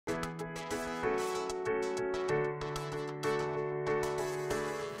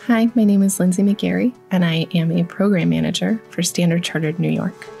Hi, my name is Lindsay McGarry, and I am a program manager for Standard Chartered New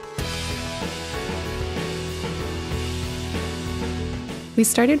York. We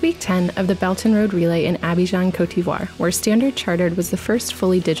started week 10 of the Belt and Road Relay in Abidjan, Côte d'Ivoire, where Standard Chartered was the first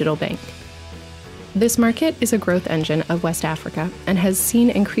fully digital bank. This market is a growth engine of West Africa and has seen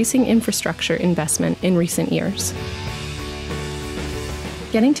increasing infrastructure investment in recent years.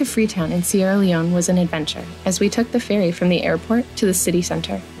 Getting to Freetown in Sierra Leone was an adventure, as we took the ferry from the airport to the city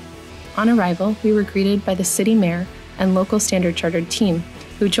center. On arrival, we were greeted by the city mayor and local Standard Chartered team,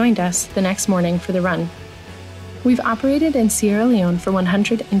 who joined us the next morning for the run. We've operated in Sierra Leone for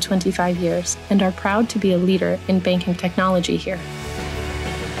 125 years and are proud to be a leader in banking technology here.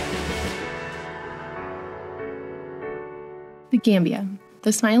 The Gambia,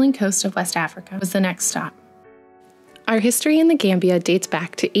 the smiling coast of West Africa, was the next stop. Our history in the Gambia dates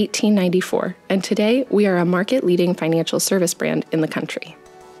back to 1894, and today we are a market-leading financial service brand in the country.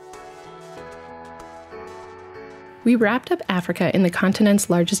 We wrapped up Africa in the continent's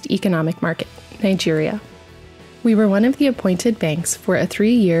largest economic market, Nigeria. We were one of the appointed banks for a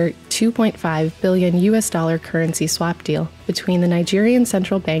 3-year, $2.5 billion currency swap deal between the Nigerian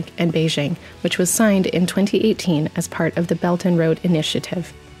Central Bank and Beijing, which was signed in 2018 as part of the Belt and Road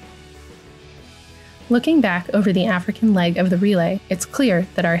Initiative. Looking back over the African leg of the relay, it's clear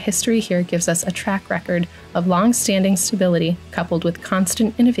that our history here gives us a track record of long-standing stability coupled with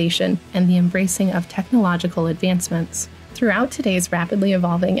constant innovation and the embracing of technological advancements. Throughout today's rapidly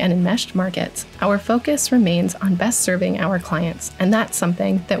evolving and enmeshed markets, our focus remains on best serving our clients, and that's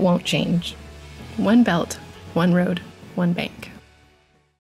something that won't change. One belt, one road, one bank.